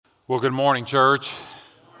Well, good morning, church.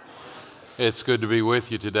 It's good to be with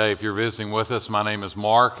you today. If you're visiting with us, my name is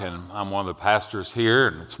Mark, and I'm one of the pastors here,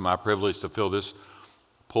 and it's my privilege to fill this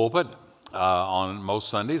pulpit on most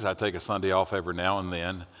Sundays. I take a Sunday off every now and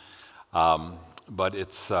then, but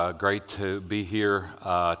it's great to be here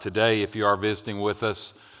today. If you are visiting with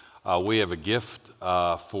us, we have a gift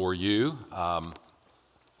for you.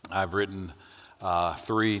 I've written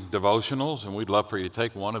 3 devotionals, and we'd love for you to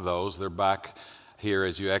take one of those. They're back here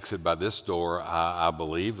as you exit by this door, I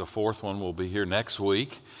believe. The 4th one will be here next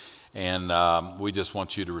week, and we just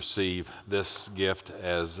want you to receive this gift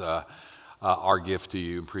as our gift to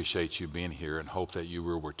you. Appreciate you being here and hope that you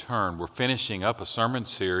will return. We're finishing up a sermon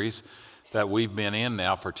series that we've been in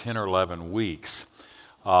now for 10 or 11 weeks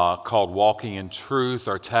called Walking in Truth.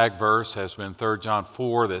 Our tag verse has been 3 John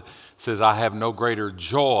 4 that says, "I have no greater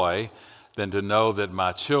joy than to know that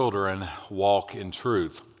my children walk in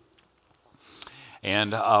truth."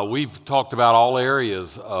 And we've talked about all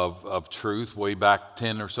areas of truth. Way back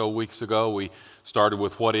 10 or so weeks ago, we started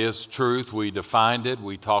with what is truth. We defined it.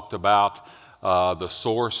 We talked about the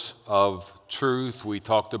source of truth. We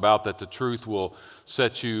talked about that the truth will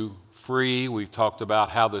set you free. We've talked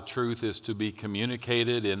about how the truth is to be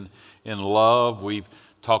communicated in love. We've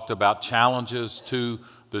talked about challenges to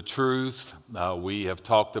the truth. We have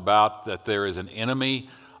talked about that there is an enemy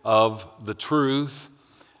of the truth.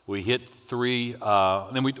 We hit 3,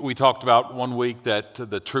 then we talked about one week that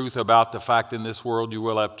the truth about the fact in this world you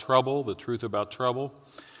will have trouble, the truth about trouble.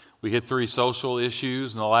 We hit 3 social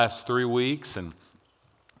issues in the last 3 weeks, and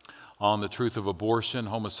on the truth of abortion,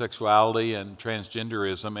 homosexuality, and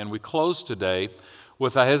transgenderism. And we close today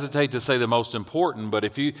with, I hesitate to say the most important, but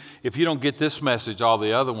if you don't get this message, all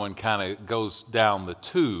the other one kind of goes down the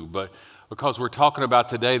tube. But because we're talking about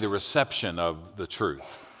today the reception of the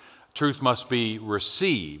truth. Truth must be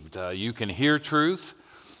received. You can hear truth,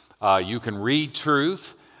 you can read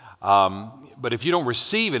truth, but if you don't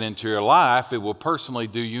receive it into your life, it will personally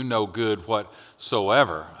do you no good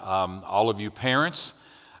whatsoever. All of you parents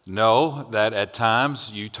know that at times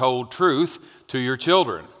you told truth to your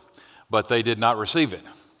children, but they did not receive it.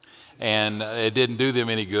 And it didn't do them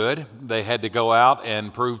any good. They had to go out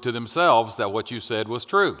and prove to themselves that what you said was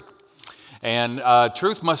true. And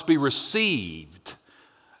truth must be received.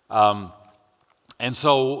 And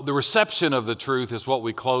so the reception of the truth is what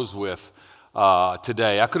we close with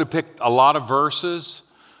today. I could have picked a lot of verses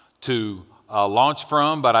to launch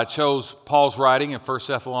from, but I chose Paul's writing in 1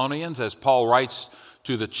 Thessalonians as Paul writes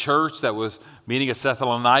to the church that was meeting at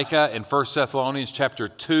Thessalonica in 1 Thessalonians chapter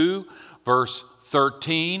 2, verse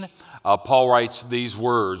 13. Paul writes these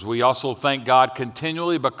words, "We also thank God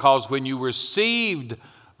continually because when you received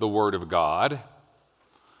the word of God,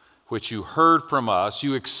 which you heard from us,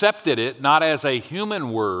 you accepted it not as a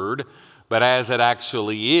human word, but as it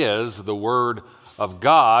actually is, the word of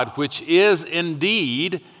God, which is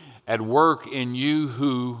indeed at work in you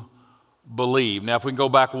who believe." Now, if we can go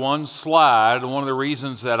back one slide, one of the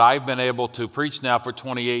reasons that I've been able to preach now for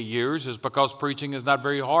 28 years is because preaching is not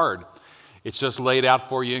very hard. It's just laid out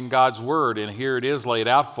for you in God's word, and here it is laid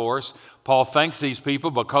out for us. Paul thanks these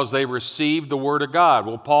people because they received the word of God.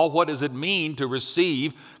 Well, Paul, what does it mean to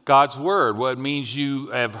receive God's word? Well, it means you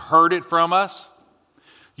have heard it from us.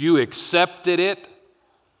 You accepted it,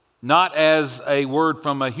 not as a word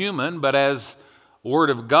from a human, but as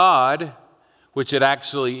word of God, which it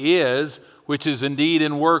actually is, which is indeed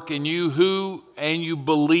in work in you and you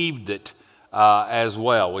believed it as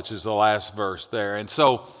well, which is the last verse there. And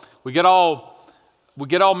so we get all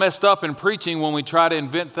messed up in preaching when we try to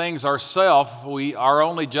invent things ourselves. Our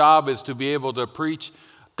only job is to be able to preach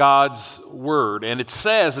God's word. And it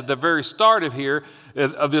says at the very start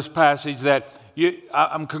of this passage that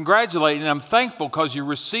I'm congratulating, I'm thankful because you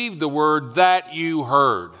received the word that you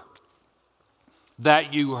heard.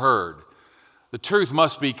 That you heard. The truth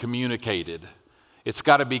must be communicated. It's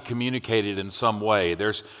got to be communicated in some way.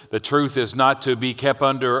 The truth is not to be kept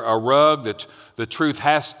under a rug. The truth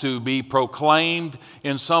has to be proclaimed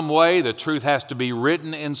in some way. The truth has to be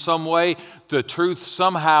written in some way. The truth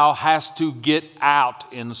somehow has to get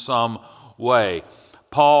out in some way.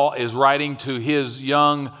 Paul is writing to his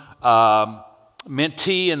young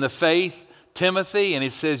mentee in the faith, Timothy, and he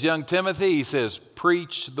says, "Young Timothy," he says,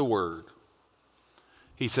 "preach the word."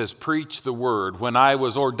 He says, "Preach the word." When I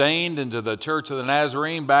was ordained into the Church of the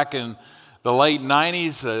Nazarene back in the late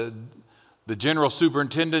 90s, the general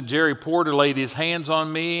superintendent, Jerry Porter, laid his hands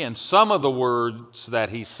on me, and some of the words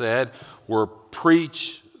that he said were,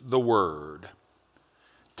 "Preach the word."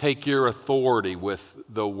 Take your authority with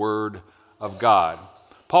the word of God.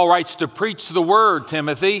 Paul writes to preach the word,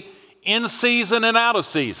 Timothy, in season and out of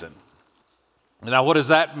season. Now, what does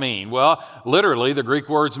that mean? Well, literally, the Greek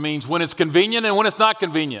words means when it's convenient and when it's not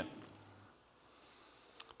convenient.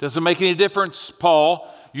 Doesn't make any difference,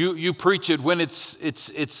 Paul. You preach it when it's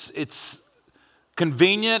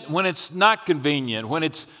convenient, when it's not convenient, when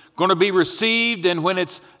it's going to be received and when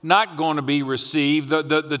it's not going to be received.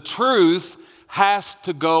 The truth has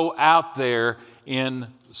to go out there in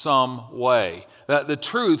some way. The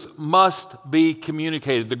truth must be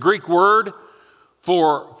communicated. The Greek word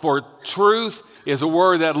for truth is a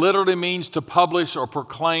word that literally means to publish or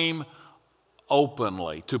proclaim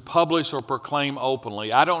openly. To publish or proclaim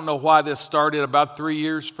openly. I don't know why this started about 3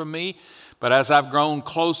 years for me, but as I've grown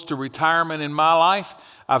close to retirement in my life,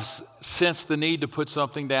 I've sensed the need to put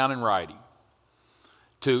something down in writing.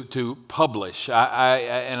 To publish.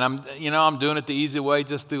 I'm doing it the easy way,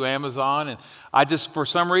 just through Amazon, and I just, for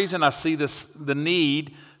some reason, I see the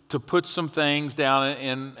need to put some things down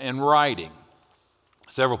in writing.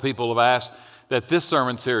 Several people have asked that this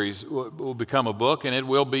sermon series will become a book, and it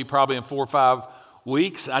will be probably in 4 or 5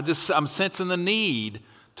 weeks. I'm sensing the need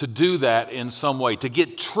to do that in some way, to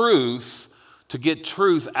get truth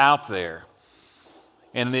out there.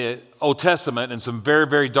 In the Old Testament, in some very,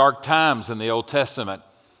 very dark times in the Old Testament,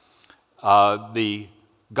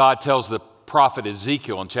 God tells the prophet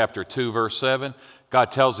Ezekiel in chapter 2, verse 7,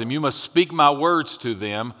 God tells him, "You must speak my words to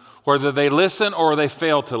them, whether they listen or they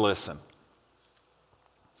fail to listen."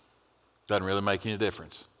 Doesn't really make any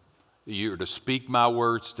difference. You're to speak my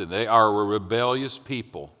words to them. They are a rebellious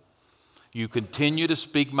people. You continue to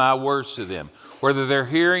speak my words to them. Whether they're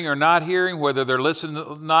hearing or not hearing, whether they're listening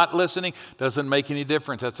or not listening, doesn't make any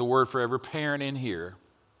difference. That's a word for every parent in here.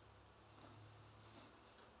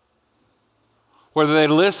 Whether they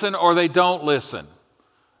listen or they don't listen.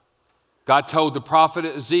 God told the prophet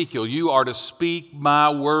Ezekiel, "You are to speak my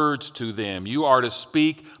words to them. You are to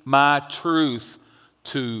speak my truth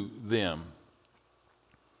to them."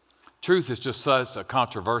 Truth is just such a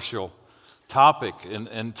controversial topic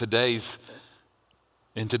in today's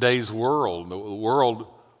world. The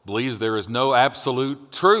world believes there is no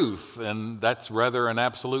absolute truth, and that's rather an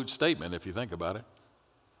absolute statement if you think about it,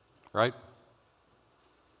 right?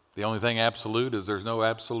 The only thing absolute is there's no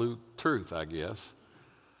absolute truth, I guess.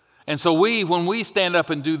 And so when we stand up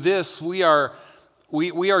and do this, we are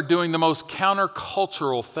doing the most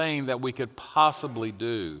countercultural thing that we could possibly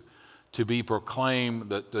do to be proclaimed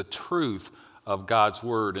the truth of God's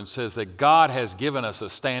word, and says that God has given us a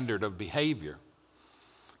standard of behavior.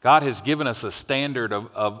 God has given us a standard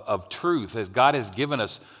of truth, as God has given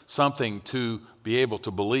us something to be able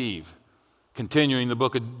to believe. Continuing the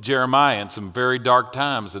book of Jeremiah, in some very dark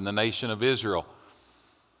times in the nation of Israel,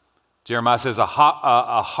 Jeremiah says a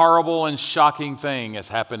horrible and shocking thing has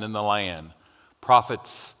happened in the land.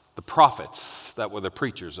 The prophets that were the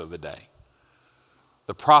preachers of the day.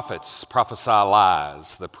 The prophets prophesy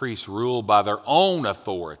lies. The priests rule by their own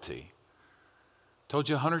authority. Told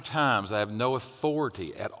you 100 times I have no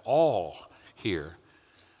authority at all here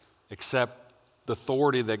except the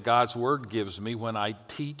authority that God's word gives me when I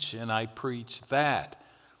teach and I preach that.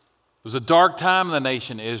 It was a dark time in the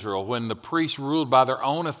nation of Israel when the priests ruled by their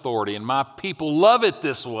own authority, and my people love it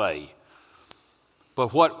this way.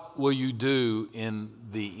 But what will you do in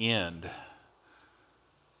the end?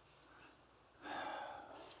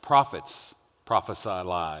 Prophets prophesy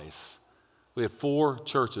lies. We have 4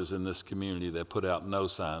 churches in this community that put out no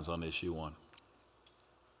signs on issue 1.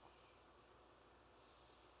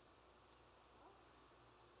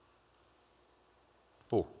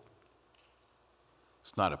 4.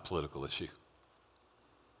 It's not a political issue.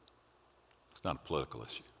 It's not a political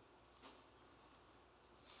issue.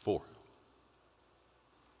 4.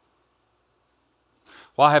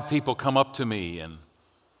 Well, I have people come up to me, and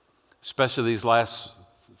especially these last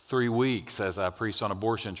 3 weeks as I preached on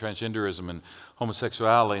abortion, transgenderism, and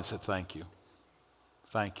homosexuality, and said, "Thank you.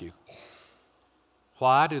 Thank you."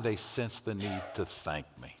 Why do they sense the need to thank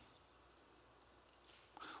me?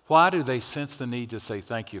 Why do they sense the need to say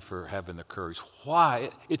thank you for having the courage?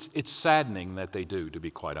 Why? It's saddening that they do, to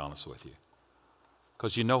be quite honest with you.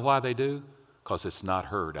 Because you know why they do? Because it's not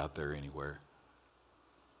heard out there anywhere.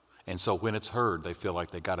 And so when it's heard, they feel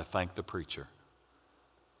like they got to thank the preacher.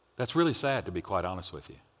 That's really sad, to be quite honest with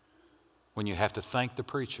you, when you have to thank the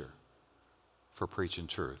preacher for preaching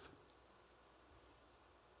truth.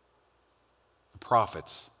 The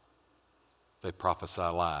prophets, they prophesy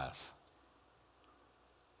lies.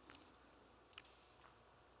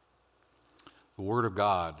 The Word of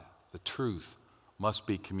God, the truth, must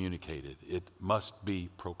be communicated. It must be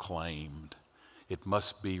proclaimed. It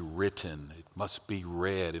must be written. It must be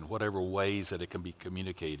read in whatever ways that it can be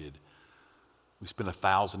communicated. We spend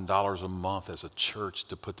 $1,000 a month as a church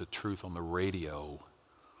to put the truth on the radio.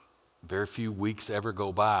 Very few weeks ever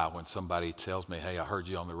go by when somebody tells me, hey, I heard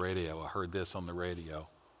you on the radio. I heard this on the radio.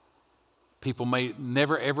 People may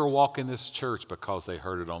never ever walk in this church because they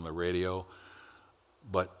heard it on the radio,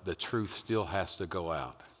 but the truth still has to go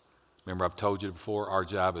out. Remember, I've told you before, our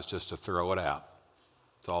job is just to throw it out.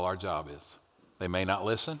 That's all our job is. They may not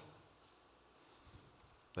listen.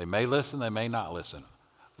 They may listen, they may not listen.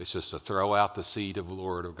 It's just to throw out the seed of the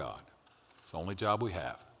Word of God. It's the only job we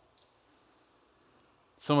have.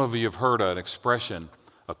 Some of you have heard an expression,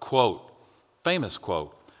 a quote, famous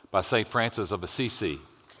quote by St. Francis of Assisi.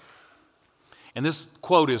 And this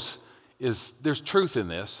quote is there's truth in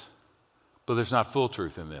this, but there's not full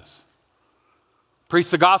truth in this. Preach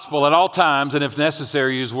the gospel at all times, and if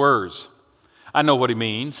necessary, use words. I know what he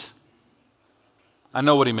means. I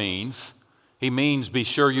know what he means. He means be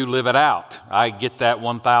sure you live it out. I get that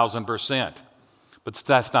 1,000%. But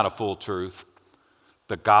that's not a full truth.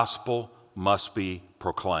 The gospel must be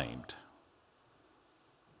proclaimed.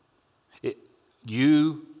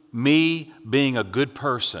 Me being a good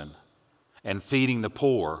person and feeding the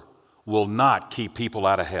poor will not keep people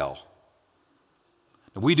out of hell.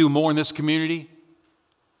 If we do more in this community,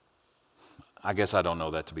 I guess I don't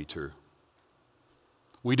know that to be true.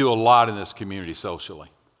 We do a lot in this community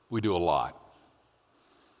socially. We do a lot.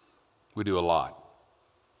 We do a lot.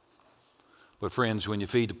 But friends, when you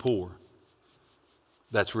feed the poor,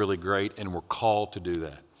 that's really great, and we're called to do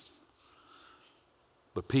that.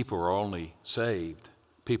 But people are only saved,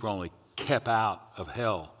 people are only kept out of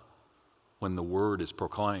hell when the word is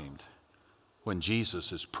proclaimed, when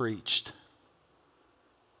Jesus is preached.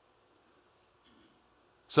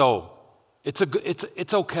 So, it's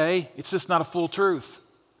okay. It's just not a full truth.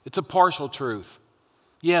 It's a partial truth.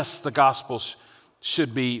 Yes, the gospel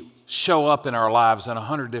should show up in our lives in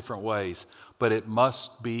 100 different ways, but it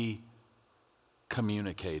must be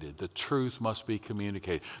communicated. The truth must be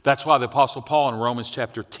communicated. That's why the Apostle Paul in Romans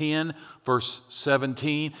chapter 10, verse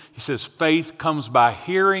 17, he says, faith comes by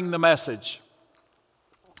hearing the message.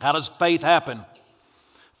 How does faith happen?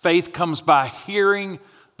 Faith comes by hearing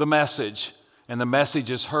the message, and the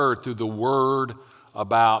message is heard through the word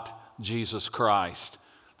about Jesus Christ.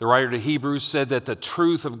 The writer to Hebrews said that the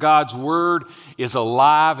truth of God's word is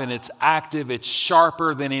alive and it's active. It's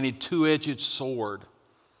sharper than any two-edged sword.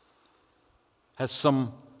 Had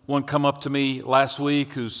someone come up to me last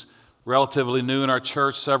week who's relatively new in our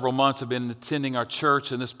church, several months have been attending our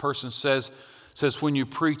church, and this person says, when you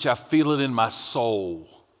preach, I feel it in my soul.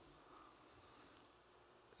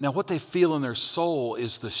 Now, what they feel in their soul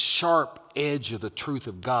is the sharp edge of the truth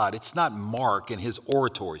of God. It's not Mark and his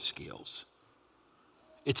oratory skills.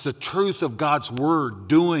 It's the truth of God's word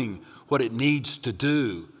doing what it needs to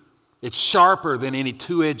do. It's sharper than any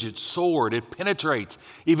two-edged sword. It penetrates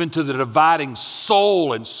even to the dividing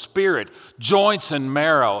soul and spirit, joints and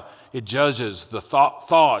marrow. It judges the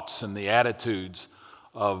thoughts and the attitudes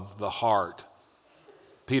of the heart.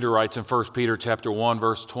 Peter writes in 1 Peter chapter 1,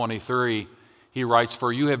 verse 23, he writes,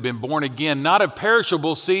 for you have been born again, not of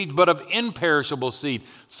perishable seed, but of imperishable seed,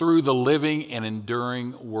 through the living and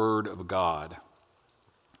enduring word of God.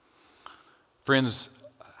 Friends,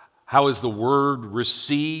 how is the word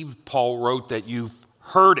received? Paul wrote that you've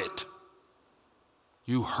heard it.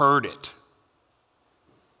 You heard it.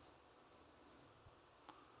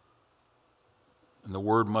 And the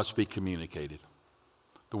word must be communicated.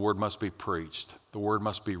 The word must be preached. The word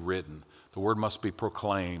must be written. The word must be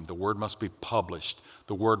proclaimed. The word must be published.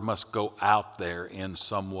 The word must go out there in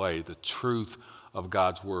some way. The truth of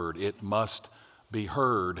God's word. It must be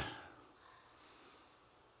heard.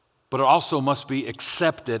 But it also must be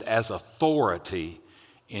accepted as authority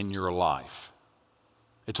in your life.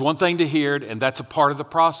 It's one thing to hear it, and that's a part of the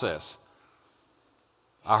process.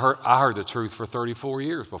 I heard the truth for 34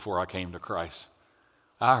 years before I came to Christ.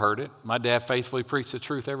 I heard it. My dad faithfully preached the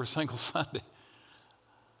truth every single Sunday.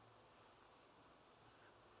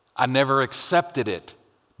 I never accepted it,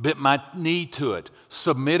 bent my knee to it,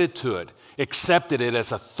 submitted to it, accepted it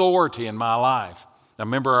as authority in my life. Now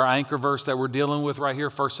remember our anchor verse that we're dealing with right here,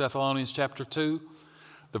 1 Thessalonians chapter 2?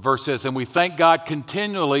 The verse says, and we thank God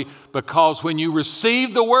continually because when you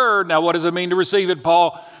received the word, now what does it mean to receive it,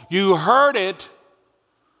 Paul? You heard it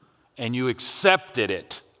and you accepted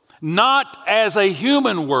it. Not as a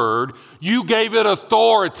human word, you gave it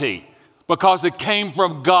authority because it came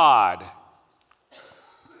from God.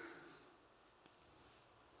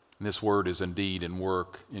 And this word is indeed in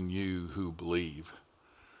work in you who believe.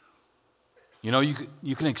 You know,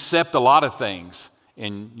 you can accept a lot of things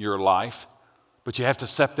in your life, but you have to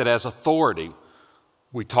accept it as authority.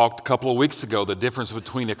 We talked a couple of weeks ago the difference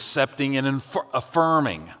between accepting and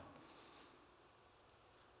affirming.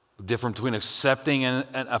 The difference between accepting and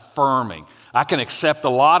affirming. I can accept a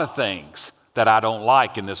lot of things that I don't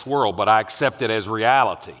like in this world, but I accept it as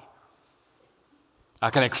reality. I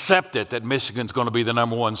can accept it that Michigan's going to be the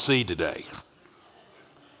number 1 seed today.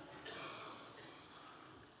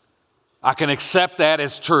 I can accept that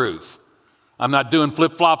as truth. I'm not doing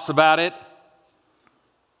flip-flops about it.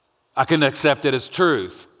 I can accept it as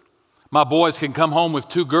truth. My boys can come home with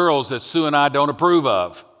 2 girls that Sue and I don't approve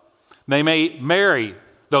of. They may marry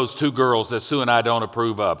those 2 girls that Sue and I don't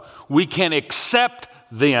approve of. We can accept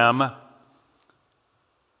them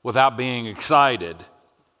without being excited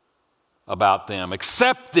about them.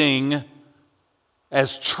 Accepting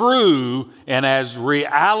as true and as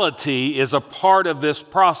reality is a part of this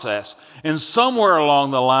process. And somewhere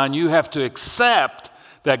along the line, you have to accept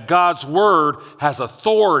that God's Word has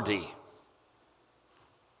authority.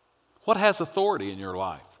 What has authority in your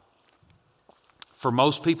life? For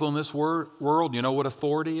most people in this world, you know what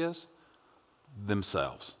authority is?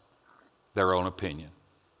 Themselves, their own opinion.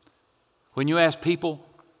 When you ask people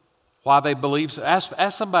why they believe, ask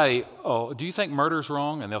somebody, oh, do you think murder is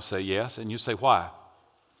wrong? And they'll say yes. And you say, why?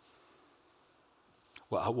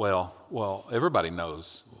 Well, everybody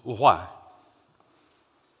knows. Well, why?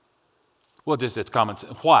 Well, just it's common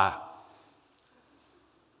sense. Why?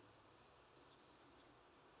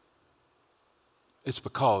 It's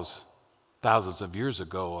because thousands of years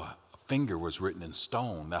ago, a finger was written in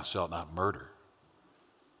stone, thou shalt not murder.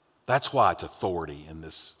 That's why it's authority in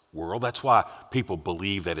this world. That's why people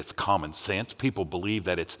believe that it's common sense. People believe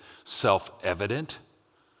that it's self-evident. Are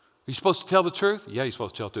you supposed to tell the truth? Yeah, you're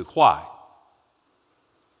supposed to tell the truth. Why?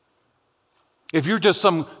 If you're just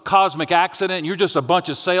some cosmic accident, you're just a bunch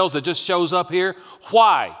of sales that just shows up here,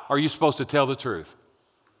 why are you supposed to tell the truth?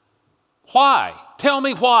 Why? Tell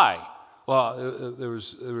me why. Well,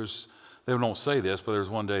 they don't say this, but there was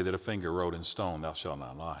one day that a finger wrote in stone, thou shalt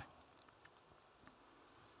not lie.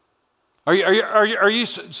 Are you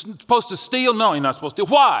supposed to steal? No, you're not supposed to.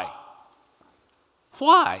 Why?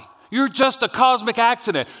 Why? You're just a cosmic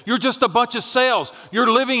accident. You're just a bunch of sales. You're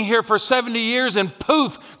living here for 70 years and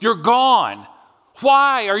poof, you're gone.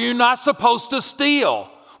 Why are you not supposed to steal?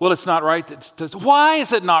 Well, it's not right to why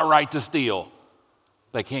is it not right to steal?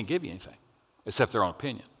 They can't give you anything except their own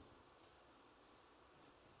opinion.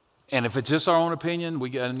 And if it's just our own opinion,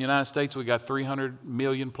 in the United States, we got 300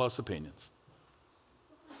 million plus opinions.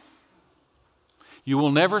 You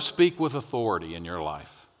will never speak with authority in your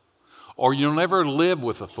life, or you'll never live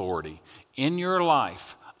with authority in your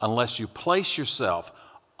life unless you place yourself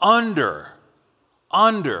under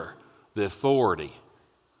the authority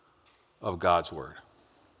of God's Word.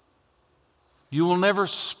 You will never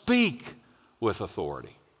speak with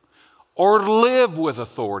authority or live with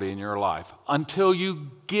authority in your life until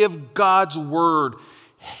you give God's Word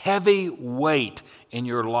heavy weight in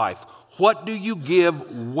your life. What do you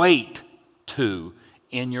give weight to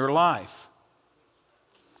in your life?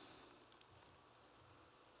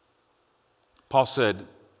 Paul said,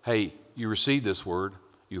 hey, you received this word,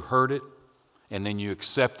 you heard it, and then you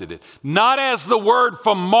accepted it. Not as the word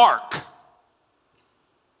from Mark,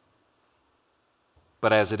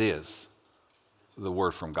 but as it is, the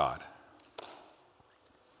word from God.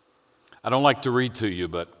 I don't like to read to you,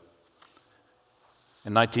 but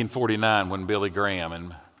in 1949, when Billy Graham,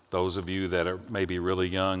 and those of you that are maybe really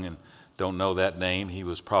young and don't know that name, he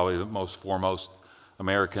was probably the most foremost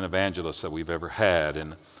American evangelist that we've ever had.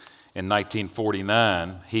 And in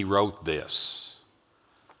 1949, he wrote this.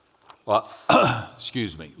 Well,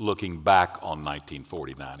 looking back on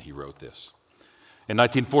 1949, he wrote this. In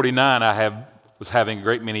 1949, I was having a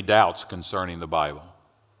great many doubts concerning the Bible.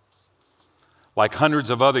 Like hundreds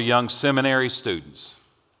of other young seminary students,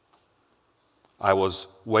 I was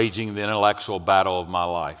waging the intellectual battle of my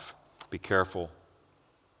life. Be careful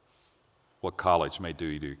what college may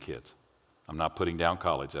do to your kids. I'm not putting down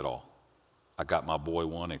college at all. I got my boy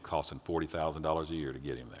one, it cost him $40,000 a year to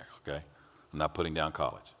get him there, okay? I'm not putting down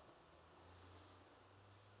college.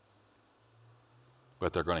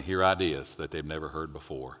 But they're going to hear ideas that they've never heard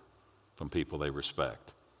before from people they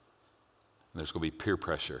respect. And there's going to be peer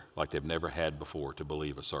pressure like they've never had before to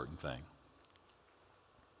believe a certain thing.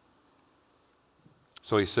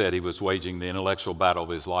 So he said he was waging the intellectual battle of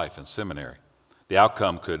his life in seminary. The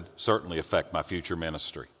outcome could certainly affect my future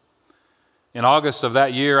ministry. In August of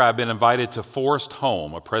that year, I'd been invited to Forest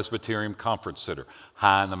Home, a Presbyterian conference center,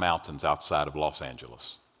 high in the mountains outside of Los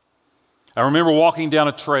Angeles. I remember walking down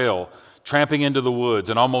a trail, tramping into the woods,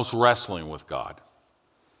 and almost wrestling with God.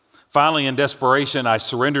 Finally, in desperation, I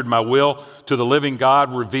surrendered my will to the living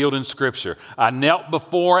God revealed in Scripture. I knelt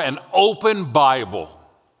before an open Bible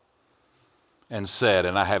and said,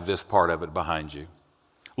 and I have this part of it behind you,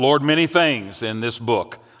 Lord, many things in this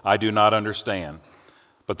book I do not understand,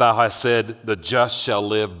 but thou hast said, the just shall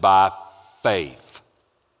live by faith.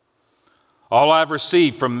 All I have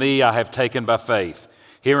received from thee I have taken by faith.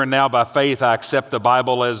 Here and now by faith I accept the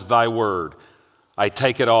Bible as thy word. I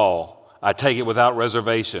take it all. I take it without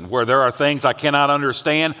reservation. Where there are things I cannot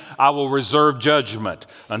understand, I will reserve judgment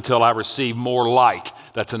until I receive more light.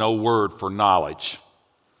 That's an old word for knowledge.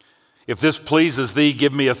 If this pleases thee,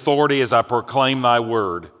 give me authority as I proclaim thy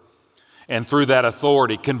word. And through that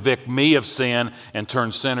authority, convict me of sin and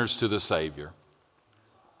turn sinners to the Savior.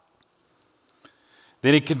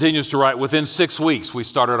 Then he continues to write, within 6 weeks, we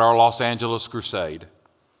started our Los Angeles crusade.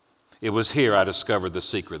 It was here I discovered the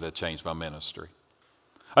secret that changed my ministry.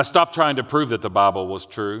 I stopped trying to prove that the Bible was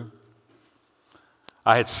true.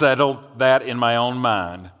 I had settled that in my own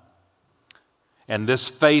mind. And this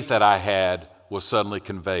faith that I had was suddenly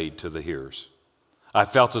conveyed to the hearers. I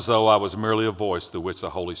felt as though I was merely a voice through which the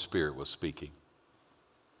Holy Spirit was speaking.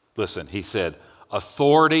 Listen, he said,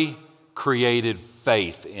 authority created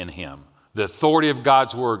faith in him. The authority of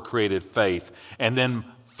God's word created faith. And then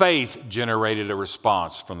faith generated a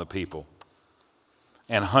response from the people.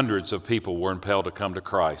 And hundreds of people were impelled to come to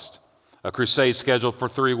Christ. A crusade scheduled for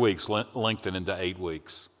 3 weeks lengthened into 8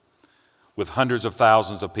 weeks, with hundreds of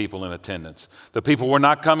thousands of people in attendance. The people were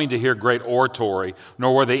not coming to hear great oratory,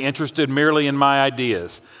 nor were they interested merely in my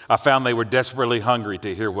ideas. I found they were desperately hungry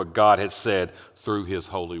to hear what God had said through his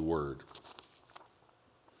holy word.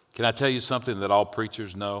 Can I tell you something that all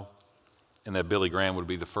preachers know, and that Billy Graham would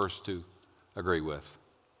be the first to agree with?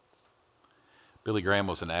 Billy Graham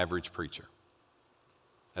was an average preacher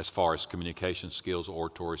as far as communication skills,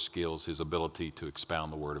 oratory skills, his ability to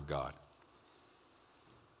expound the Word of God.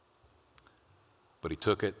 But he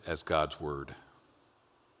took it as God's Word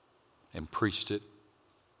and preached it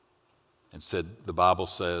and said, the Bible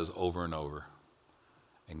says over and over,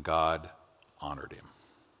 and God honored him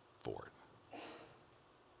for it.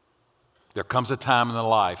 There comes a time in the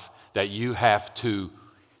life that you have to,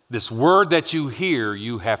 this word that you hear,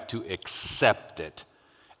 you have to accept it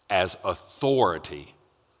as authority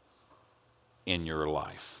in your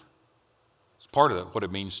life. It's part of what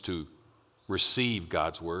it means to receive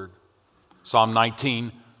God's word. Psalm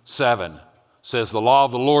 19:7 says, the law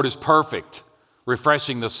of the Lord is perfect,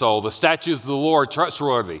 refreshing the soul. The statutes of the Lord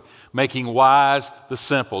trustworthy, making wise the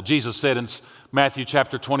simple. Jesus said in Matthew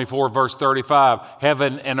chapter 24, verse 35,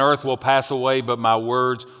 heaven and earth will pass away, but my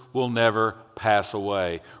words will never pass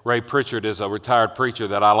away. Ray Pritchard is a retired preacher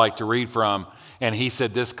that I like to read from, and he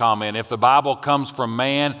said this comment, if the Bible comes from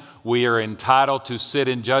man, we are entitled to sit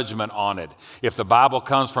in judgment on it. If the Bible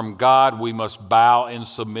comes from God, we must bow in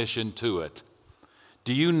submission to it.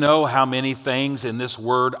 Do you know how many things in this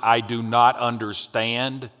word I do not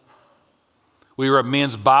understand? We were at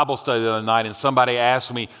men's Bible study the other night, and somebody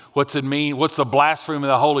asked me, what's it mean? What's the blasphemy of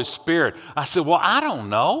the Holy Spirit? I said, well, I don't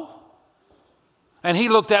know. And he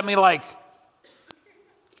looked at me like,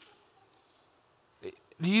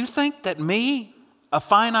 do you think that me, a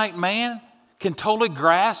finite man, can totally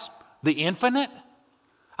grasp the infinite?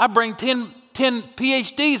 I bring 10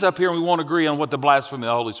 PhDs up here and we won't agree on what the blasphemy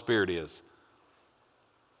of the Holy Spirit is.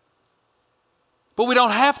 But we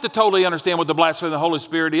don't have to totally understand what the blasphemy of the Holy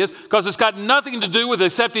Spirit is, because it's got nothing to do with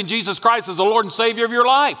accepting Jesus Christ as the Lord and Savior of your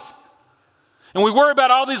life. And we worry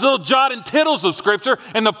about all these little jot and tittles of Scripture,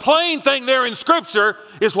 and the plain thing there in Scripture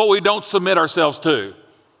is what we don't submit ourselves to.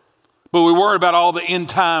 But we worry about all the end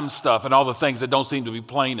time stuff and all the things that don't seem to be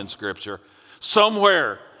plain in Scripture.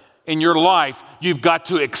 Somewhere in your life, you've got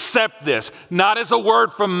to accept this, not as a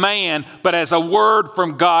word from man, but as a word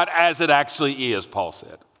from God as it actually is, Paul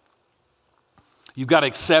said. You've got to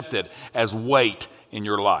accept it as weight in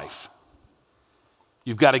your life.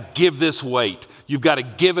 You've got to give this weight. You've got to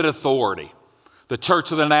give it authority. The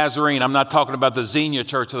Church of the Nazarene, I'm not talking about the Xenia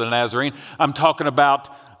Church of the Nazarene, I'm talking about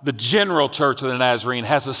the General Church of the Nazarene,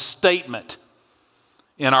 has a statement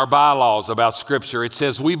in our bylaws about Scripture. It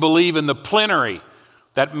says, we believe in the plenary.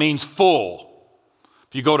 That means full.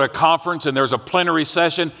 If you go to a conference and there's a plenary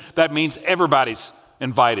session, that means everybody's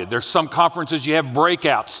invited. There's some conferences you have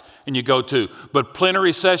breakouts and you go to, but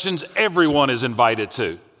plenary sessions, everyone is invited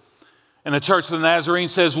to. And the Church of the Nazarene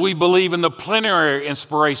says we believe in the plenary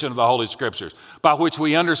inspiration of the Holy Scriptures, by which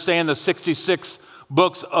we understand the 66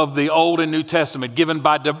 books of the Old and New Testament given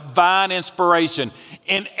by divine inspiration,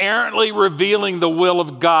 inerrantly revealing the will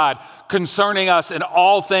of God, concerning us in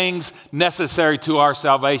all things necessary to our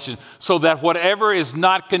salvation, so that whatever is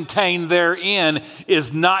not contained therein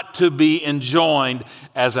is not to be enjoined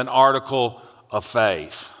as an article of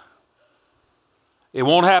faith. It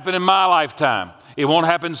won't happen in my lifetime. It won't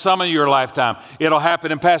happen in some of your lifetime. It'll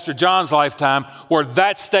happen in Pastor John's lifetime, where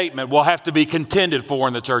that statement will have to be contended for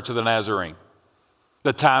in the Church of the Nazarene.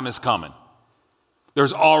 The time is coming.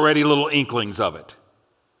 There's already little inklings of it,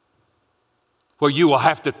 where you will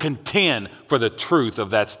have to contend for the truth of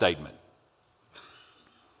that statement.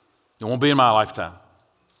 It won't be in my lifetime.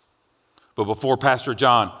 But before Pastor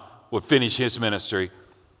John would finish his ministry,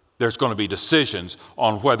 there's going to be decisions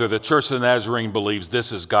on whether the Church of the Nazarene believes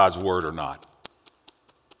this is God's word or not,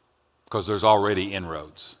 because there's already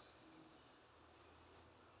inroads.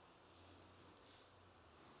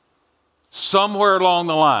 Somewhere along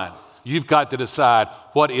the line, you've got to decide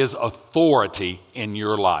what is authority in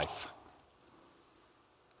your life.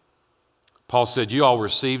 Paul said, you all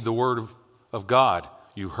received the word of God.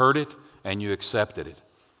 You heard it and you accepted it.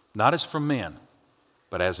 Not as from men,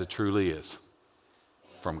 but as it truly is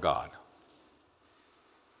from God.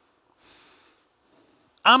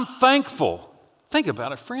 I'm thankful. Think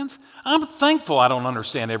about it, friends. I'm thankful I don't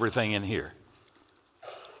understand everything in here.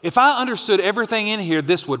 If I understood everything in here,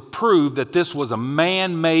 this would prove that this was a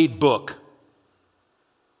man-made book.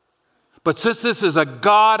 But since this is a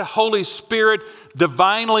God, Holy Spirit,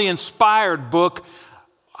 divinely inspired book,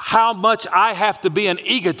 how much I have to be an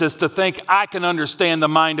egotist to think I can understand the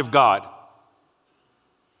mind of God.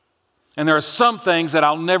 And there are some things that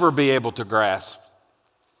I'll never be able to grasp.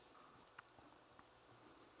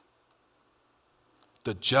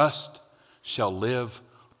 The just shall live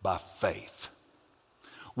by faith.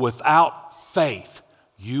 Without faith,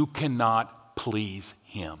 you cannot please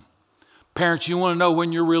Him. Parents, you want to know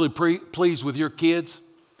when you're really pleased with your kids?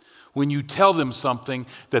 When you tell them something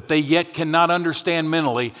that they yet cannot understand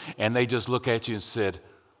mentally, and they just look at you and said,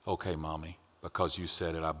 okay, Mommy, because you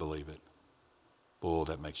said it, I believe it. Oh,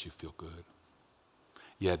 that makes you feel good.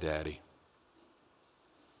 Yeah, Daddy.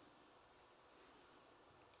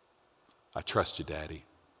 I trust you, Daddy.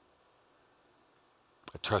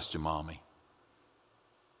 I trust you, Mommy.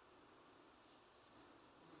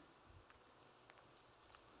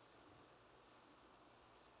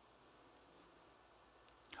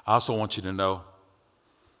 I also want you to know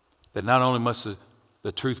that not only must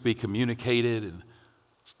the truth be communicated, and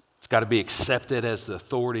it's got to be accepted as the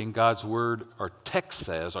authority in God's Word. Our text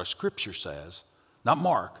says, our Scripture says, not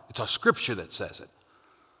Mark, it's our Scripture that says it.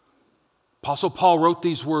 Apostle Paul wrote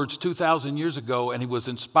these words 2,000 years ago, and he was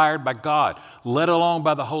inspired by God, led along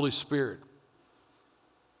by the Holy Spirit.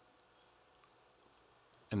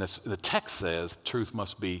 And the text says truth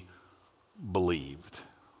must be believed.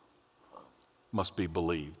 Must be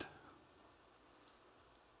believed.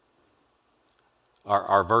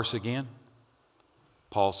 Our verse again,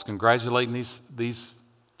 Paul's congratulating these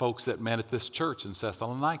folks that met at this church in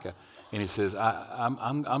Thessalonica. And he says,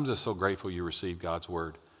 I'm just so grateful you received God's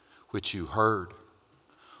word, which you heard,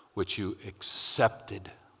 which you accepted.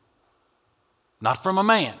 Not from a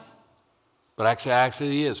man, but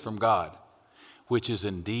actually is from God, which is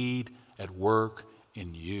indeed at work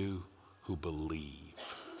in you who believe.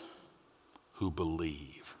 Who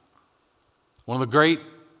believe. One of the great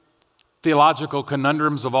theological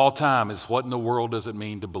conundrums of all time is, what in the world does it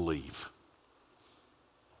mean to believe?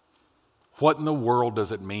 What in the world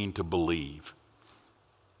does it mean to believe?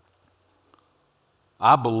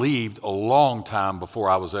 I believed a long time before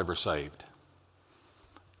I was ever saved.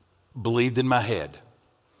 Believed in my head.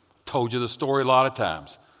 Told you the story a lot of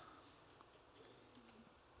times.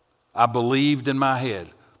 I believed in my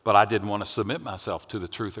head, but I didn't want to submit myself to the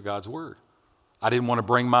truth of God's word. I didn't want to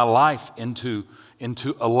bring my life into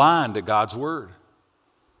a line to God's word.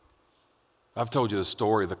 I've told you the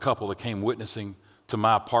story of the couple that came witnessing to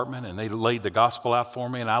my apartment, and they laid the gospel out for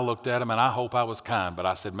me, and I looked at them, and I hope I was kind, but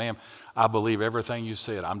I said, ma'am, I believe everything you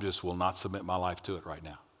said. I just will not submit my life to it right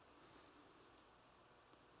now.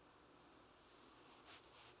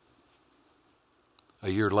 A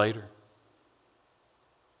year later,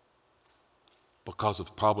 because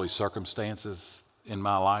of probably circumstances in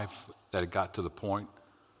my life, that it got to the point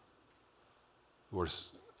where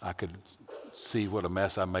I could see what a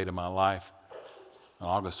mess I made of my life. On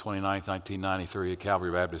August 29, 1993, at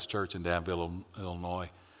Calvary Baptist Church in Danville, Illinois,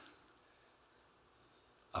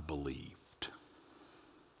 I believed.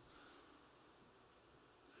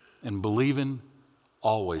 And believing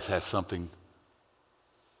always has some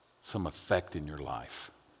effect in your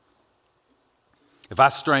life. If I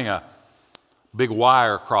string a big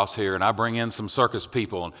wire across here, and I bring in some circus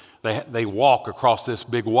people, and they walk across this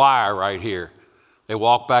big wire right here. They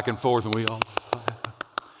walk back and forth, and we all,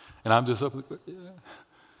 and I'm just up.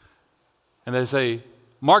 And they say,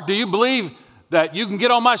 Mark, do you believe that you can get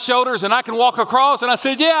on my shoulders and I can walk across? And I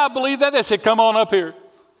said, yeah, I believe that. They said, come on up here.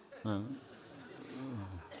 And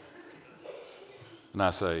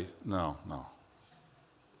I say, no.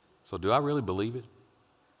 So do I really believe it?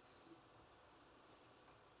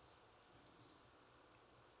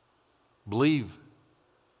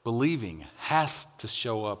 Believing has to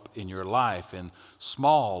show up in your life in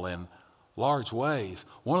small and large ways.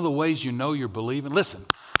 One of the ways you know you're believing, listen,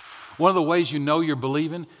 one of the ways you know you're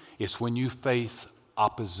believing is when you face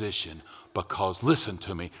opposition. Because, listen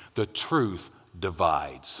to me, the truth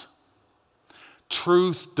divides.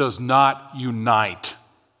 Truth does not unite.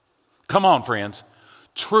 Come on, friends.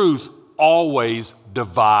 Truth always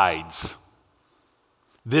divides.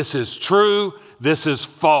 This is true, this is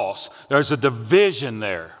false. There's a division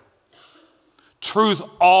there. Truth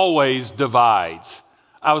always divides.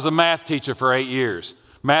 I was a math teacher for 8 years.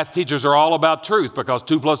 Math teachers are all about truth because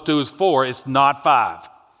 2 plus 2 is 4. It's not 5.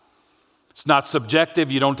 It's not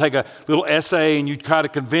subjective. You don't take a little essay and you try to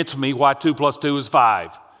convince me why 2 plus 2 is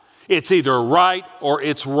 5. It's either right or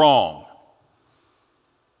it's wrong.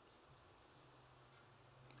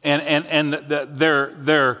 And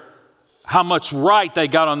their how much right they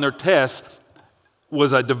got on their test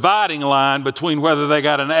was a dividing line between whether they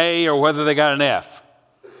got an A or whether they got an F.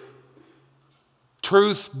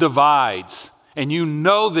 Truth divides. And you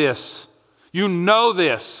know this. You know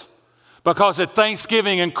this. Because at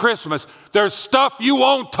Thanksgiving and Christmas, there's stuff you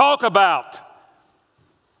won't talk about.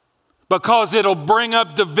 Because it'll bring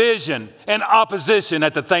up division and opposition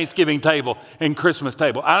at the Thanksgiving table and Christmas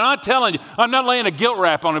table. I'm not telling you, I'm not laying a guilt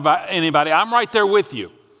wrap on anybody. I'm right there with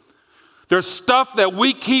you. There's stuff that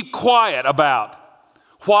we keep quiet about.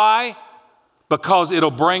 Why? Because it'll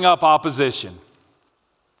bring up opposition.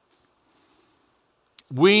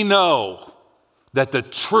 We know that the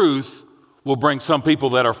truth will bring some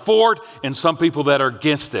people that are for it and some people that are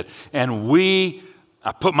against it. And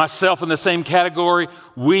I put myself in the same category,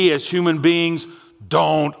 we as human beings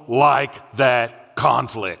don't like that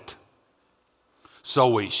conflict. So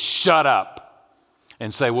we shut up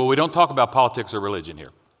and say, well, we don't talk about politics or religion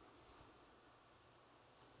here.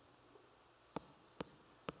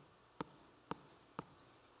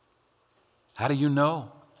 How do you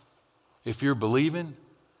know? If you're believing,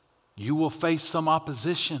 you will face some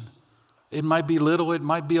opposition. It might be little, it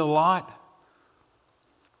might be a lot.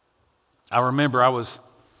 I remember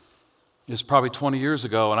it's probably 20 years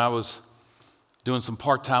ago, and I was doing some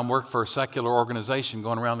part-time work for a secular organization,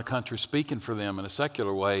 going around the country speaking for them in a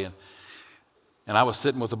secular way. And I was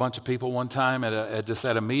sitting with a bunch of people one time at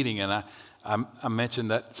a meeting, and I mentioned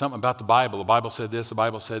that something about the Bible. The Bible said this, the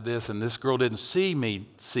Bible said this, and this girl didn't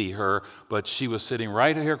see her, but she was sitting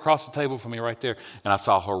right here across the table from me right there, and I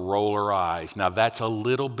saw her roll her eyes. Now, that's a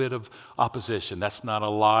little bit of opposition. That's not a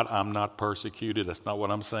lot. I'm not persecuted. That's not what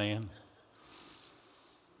I'm saying.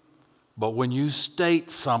 But when you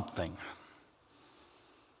state something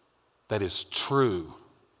that is true,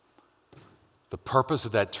 the purpose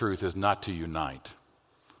of that truth is not to unite.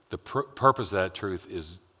 The purpose of that truth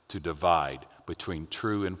is to divide between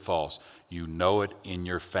true and false. You know it in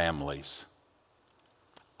your families.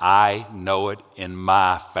 I know it in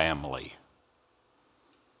my family.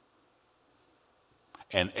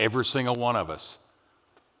 And every single one of us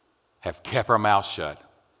have kept our mouth shut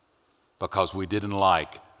because we didn't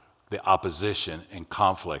like the opposition and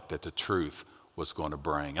conflict that the truth was going to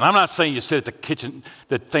bring. And I'm not saying you sit at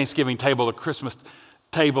the Thanksgiving table, the Christmas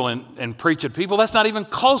table and preach at people. That's not even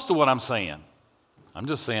close to what I'm saying. I'm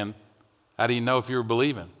just saying, how do you know if you're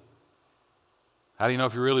believing? How do you know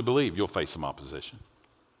if you really believe? You'll face some opposition.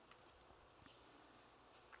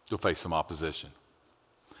 You'll face some opposition.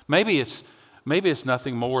 Maybe it's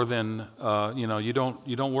nothing more than you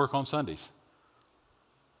don't work on Sundays.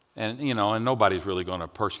 And nobody's really going to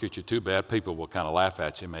persecute you too bad. People will kind of laugh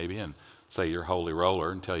at you maybe and say you're a holy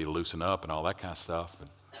roller and tell you to loosen up and all that kind of stuff.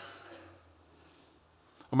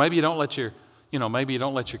 Or maybe you don't let your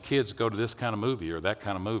kids go to this kind of movie or that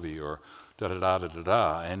kind of movie or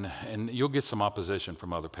da-da-da-da-da-da, and you'll get some opposition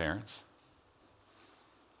from other parents.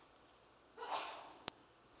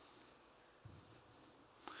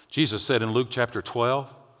 Jesus said in Luke chapter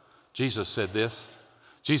 12, Jesus said this.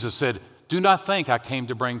 Jesus said, "Do not think I came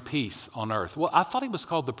to bring peace on earth." Well, I thought he was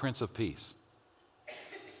called the Prince of Peace.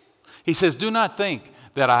 He says, "Do not think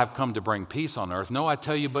that I have come to bring peace on earth. No, I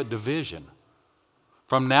tell you, but division.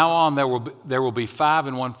 From now on, there will be 5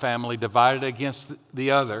 in one family divided against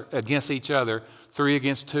each other, 3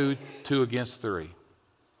 against 2, 2 against 3.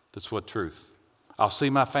 That's what truth. I'll see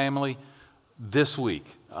my family this week.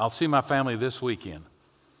 I'll see my family this weekend.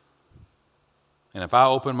 And if I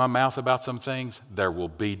open my mouth about some things, there will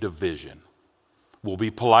be division. We'll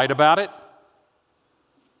be polite about it,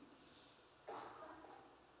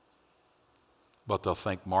 but they'll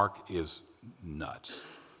think Mark is nuts.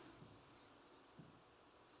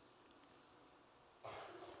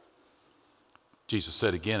 Jesus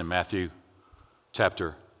said again in Matthew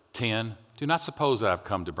chapter 10, do not suppose that I've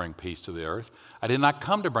come to bring peace to the earth. I did not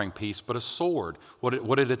come to bring peace, but a sword.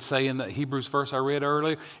 What did it say in the Hebrews verse I read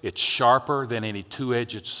earlier? It's sharper than any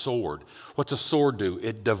two-edged sword. What's a sword do?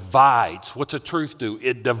 It divides. What's a truth do?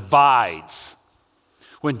 It divides.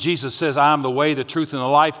 When Jesus says, I am the way, the truth, and the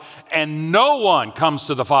life, and no one comes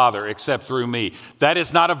to the Father except through me, that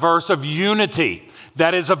is not a verse of unity.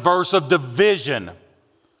 That is a verse of division.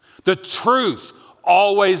 The truth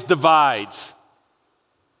always divides.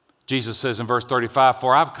 Jesus says in verse 35,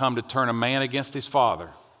 for I've come to turn a man against his father.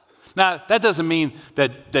 Now, that doesn't mean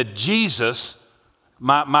that Jesus,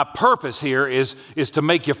 my purpose here is to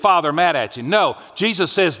make your father mad at you. No, Jesus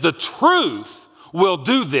says the truth will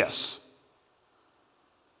do this.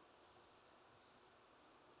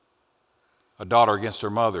 A daughter against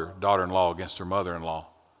her mother, daughter-in-law against her mother-in-law.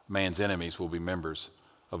 Man's enemies will be members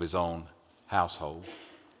of his own household.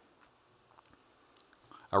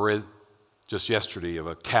 I read just yesterday of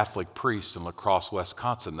a Catholic priest in La Crosse,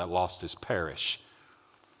 Wisconsin that lost his parish.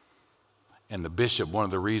 And the bishop, one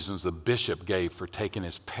of the reasons the bishop gave for taking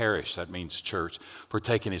his parish, that means church, for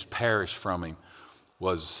taking his parish from him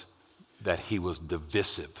was that he was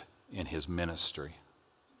divisive in his ministry.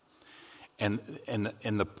 And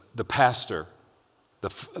the pastor,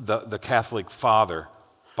 the Catholic father,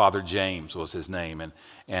 Father James was his name,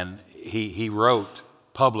 and he wrote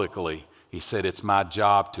publicly, he said, it's my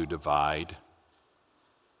job to divide.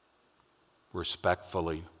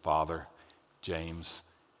 Respectfully, Father James,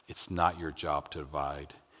 it's not your job to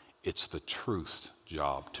divide. It's the truth's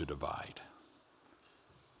job to divide.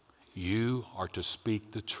 You are to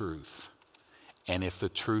speak the truth. And if the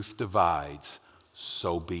truth divides,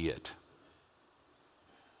 so be it.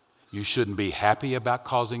 You shouldn't be happy about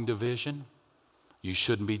causing division. You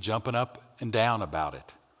shouldn't be jumping up and down about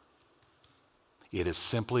it. It is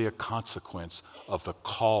simply a consequence of the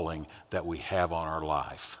calling that we have on our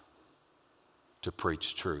life to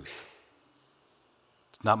preach truth.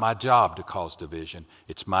 It's not my job to cause division.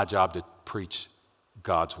 It's my job to preach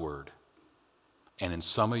God's word. And in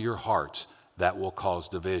some of your hearts, that will cause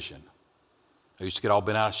division. I used to get all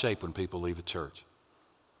bent out of shape when people leave a church.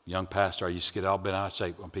 Young pastor, I used to get all bent out of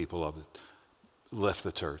shape when people left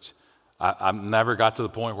the church. I never got to the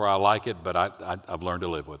point where I like it, but I've learned to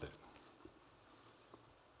live with it.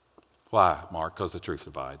 Why, Mark? Because the truth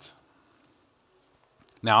divides.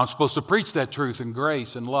 Now, I'm supposed to preach that truth in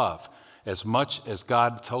grace and love as much as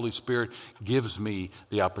God's Holy Spirit gives me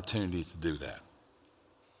the opportunity to do that.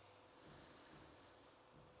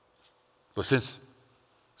 But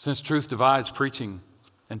since truth divides, preaching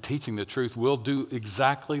and teaching the truth will do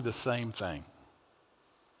exactly the same thing.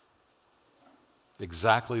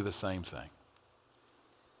 Exactly the same thing.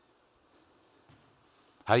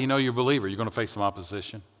 How do you know you're a believer? You're going to face some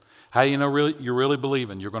opposition. How do you know you're really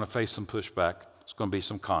believing? You're going to face some pushback. It's going to be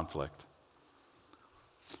some conflict.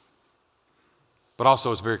 But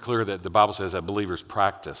also it's very clear that the Bible says that believers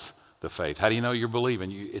practice the faith. How do you know you're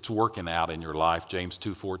believing? It's working out in your life. James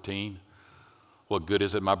 2:14. What good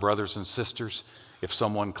is it, my brothers and sisters, if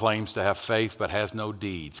someone claims to have faith but has no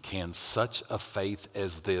deeds? Can such a faith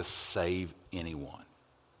as this save anyone?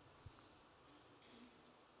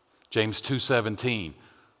 James 2:17.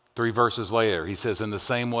 3 verses later, he says, in the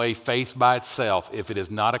same way, faith by itself, if it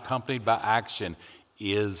is not accompanied by action,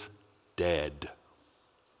 is dead.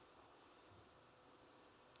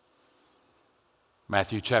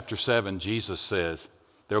 Matthew chapter 7, Jesus says,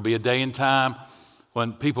 there will be a day and time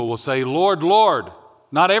when people will say, Lord, Lord.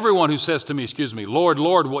 Not everyone who says to me, Lord,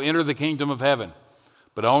 Lord, will enter the kingdom of heaven,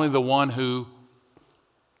 but only the one who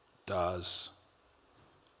does.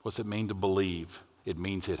 What's it mean to believe? It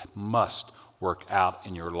means it must work out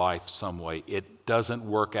in your life some way. It doesn't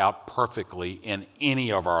work out perfectly in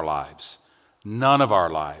any of our lives, none of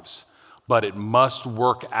our lives, but it must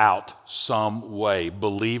work out some way.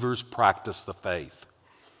 Believers practice the faith.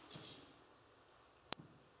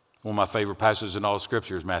 One of my favorite passages in all of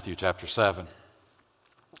Scripture is Matthew chapter 7.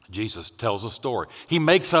 Jesus tells a story. He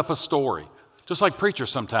makes up a story. Just like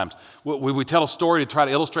preachers sometimes. We tell a story to try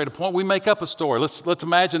to illustrate a point. We make up a story. Let's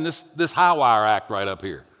imagine this high wire act right up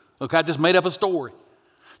here. Okay, I just made up a story.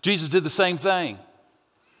 Jesus did the same thing.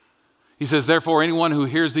 He says, therefore, anyone who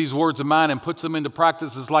hears these words of mine and puts them into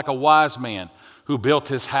practice is like a wise man who built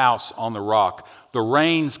his house on the rock. The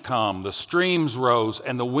rains come, the streams rose,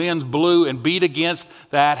 and the winds blew and beat against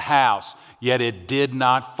that house. Yet it did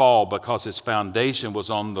not fall because its foundation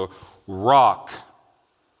was on the rock.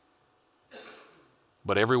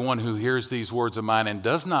 But everyone who hears these words of mine and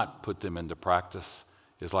does not put them into practice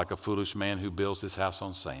is like a foolish man who builds his house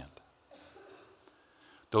on sand.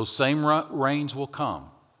 Those same rains will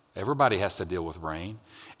come. Everybody has to deal with rain.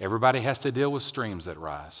 Everybody has to deal with streams that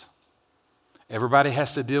rise. Everybody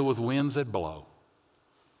has to deal with winds that blow.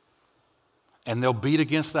 And they'll beat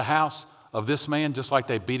against the house of this man just like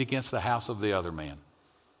they beat against the house of the other man.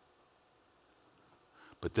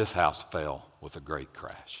 But this house fell with a great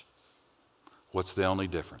crash. What's the only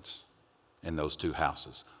difference in those two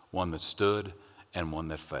houses? One that stood and one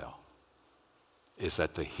that fell. Is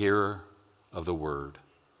that the hearer of the word,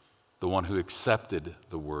 the one who accepted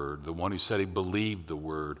the word, the one who said he believed the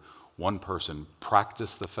word, one person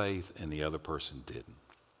practiced the faith and the other person didn't.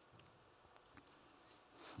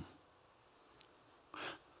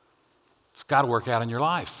 It's got to work out in your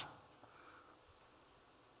life.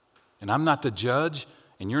 And I'm not the judge,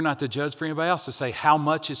 and you're not the judge for anybody else to say how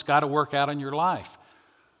much it's got to work out in your life.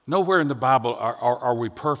 Nowhere in the Bible are we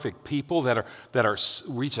perfect people that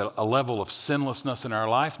reach a level of sinlessness in our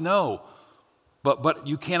life. No. But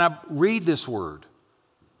you cannot read this word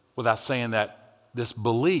without saying that this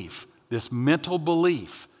belief, this mental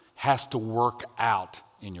belief, has to work out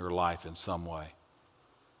in your life in some way.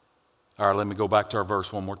 All right, let me go back to our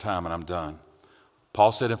verse one more time and I'm done.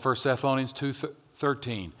 Paul said in 1 Thessalonians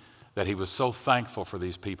 2:13 that he was so thankful for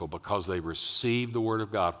these people because they received the word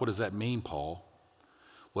of God. What does that mean, Paul?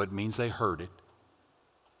 Well, it means they heard it.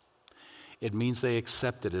 It means they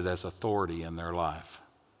accepted it as authority in their life.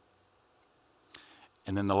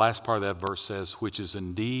 And then the last part of that verse says, which is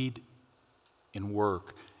indeed in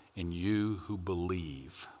work in you who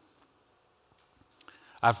believe.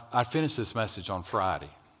 I finished this message on Friday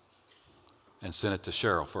and sent it to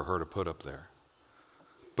Cheryl for her to put up there.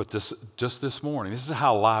 But just this morning, this is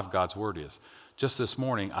how alive God's word is. Just this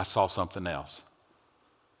morning, I saw something else.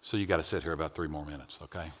 So you got to sit here about 3 more minutes,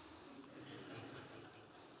 okay?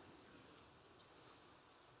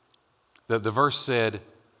 The verse said,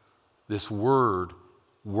 this word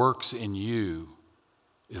works in you,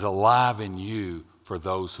 is alive in you for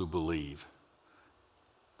those who believe.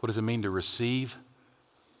 What does it mean to receive?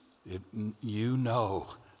 You know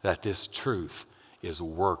that this truth is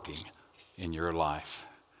working in your life.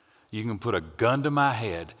 You can put a gun to my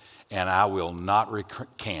head and I will not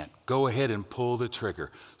recant. Go ahead and pull the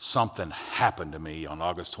trigger. Something happened to me on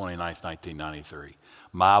August 29th, 1993.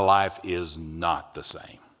 My life is not the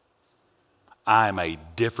same. I'm a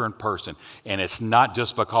different person. And it's not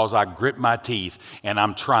just because I grit my teeth and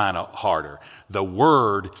I'm trying harder. The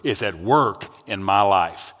word is at work in my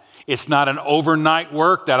life. It's not an overnight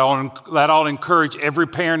work that I'll encourage every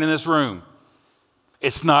parent in this room.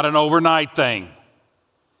 It's not an overnight thing.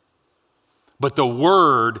 But the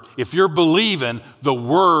word, if you're believing, the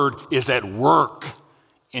word is at work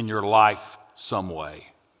in your life some way.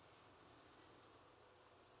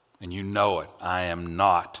 And you know it. I am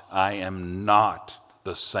not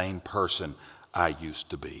the same person I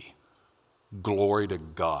used to be. Glory to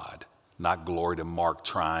God, not glory to Mark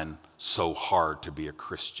trying so hard to be a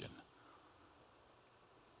Christian.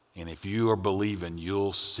 And if you are believing,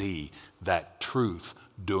 you'll see that truth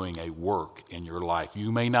doing a work in your life.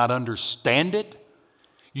 You may not understand it.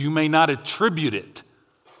 You may not attribute it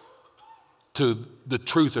to the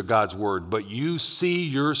truth of God's word, but you see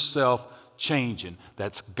yourself changing.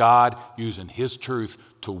 That's God using his truth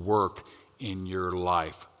to work in your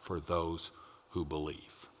life for those who believe.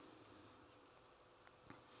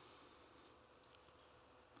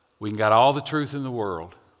 We can got all the truth in the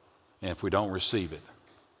world, and if we don't receive it,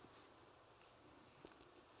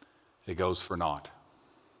 it goes for naught.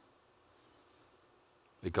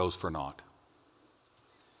 It goes for naught.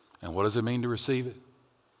 And what does it mean to receive it?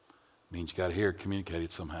 It means you got to hear it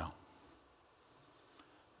communicated somehow.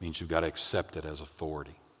 It means you've got to accept it as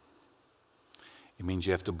authority. It means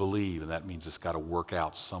you have to believe, and that means it's got to work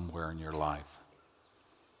out somewhere in your life.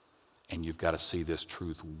 And you've got to see this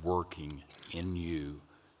truth working in you,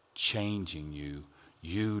 changing you.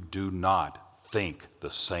 You do not think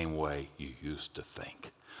the same way you used to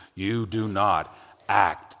think. You do not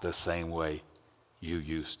act the same way you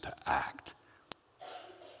used to act.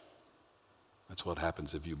 That's what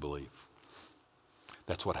happens if you believe.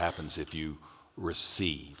 That's what happens if you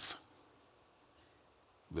receive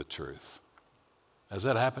the truth. Has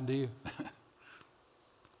that happened to you?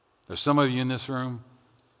 There's some of you in this room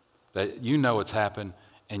that you know it's happened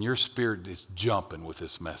and your spirit is jumping with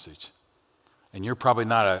this message. And you're probably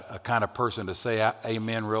not a kind of person to say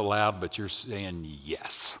amen real loud, but you're saying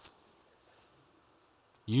yes.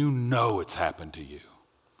 You know it's happened to you.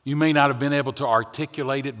 You may not have been able to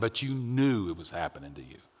articulate it, but you knew it was happening to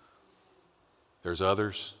you. There's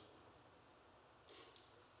others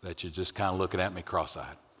that you're just kind of looking at me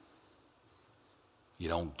cross-eyed. You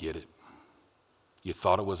don't get it. You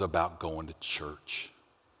thought it was about going to church.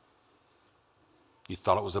 You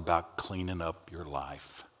thought it was about cleaning up your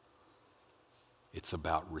life. It's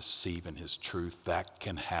about receiving His truth. That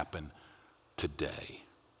can happen today.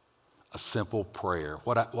 A simple prayer.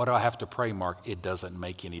 What do I have to pray, Mark? It doesn't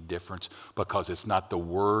make any difference because it's not the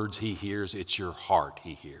words He hears, it's your heart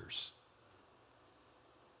He hears.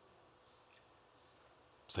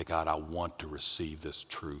 Say, God, I want to receive this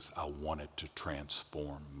truth. I want it to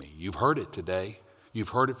transform me. You've heard it today. You've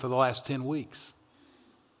heard it for the last 10 weeks.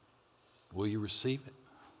 Will you receive it?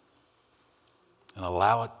 And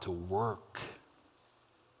allow it to work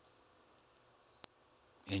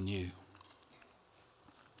in you.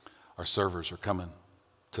 Our servers are coming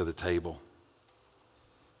to the table.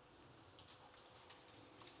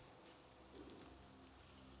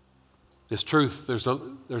 This truth, there's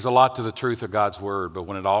a lot to the truth of God's word, but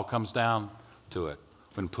when it all comes down to it,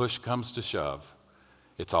 when push comes to shove,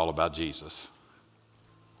 it's all about Jesus.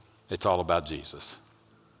 It's all about Jesus.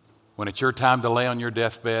 When it's your time to lay on your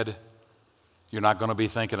deathbed, you're not going to be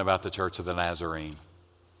thinking about the Church of the Nazarene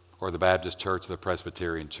or the Baptist Church or the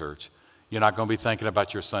Presbyterian Church. You're not going to be thinking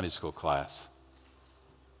about your Sunday school class.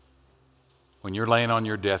 When you're laying on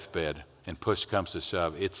your deathbed and push comes to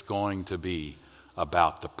shove, it's going to be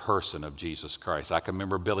about the person of Jesus Christ. I can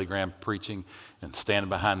remember Billy Graham preaching and standing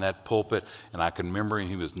behind that pulpit, and I can remember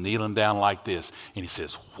he was kneeling down like this, and he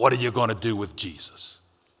says, "What are you going to do with Jesus?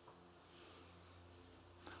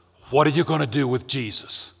 What are you going to do with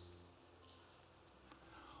Jesus?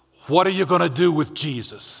 What are you going to do with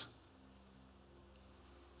Jesus?"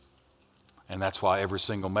 And that's why every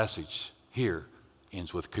single message here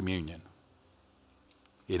ends with communion.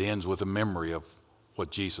 It ends with a memory of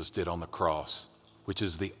what Jesus did on the cross, which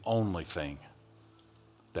is the only thing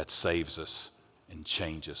that saves us and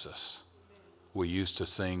changes us. We used to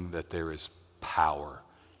sing that there is power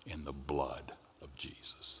in the blood of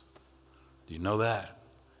Jesus. Do you know that?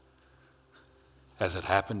 Has it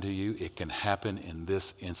happened to you? It can happen in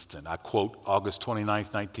this instant. I quote August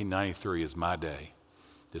 29th, 1993 is my day.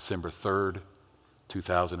 December 3rd,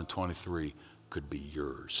 2023 could be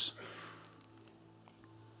yours.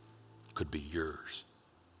 Could be yours.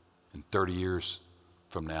 And 30 years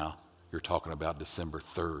from now, you're talking about December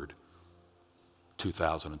 3rd,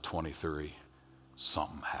 2023.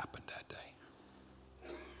 Something happened that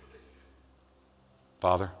day.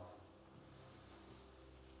 Father,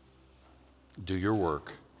 do your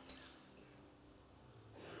work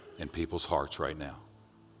in people's hearts right now.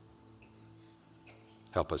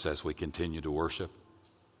 Help us as we continue to worship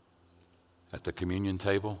at the communion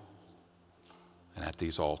table and at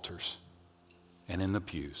these altars and in the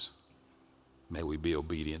pews. May we be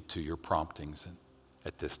obedient to your promptings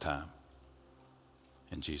at this time.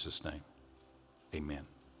 In Jesus' name, amen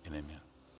and amen.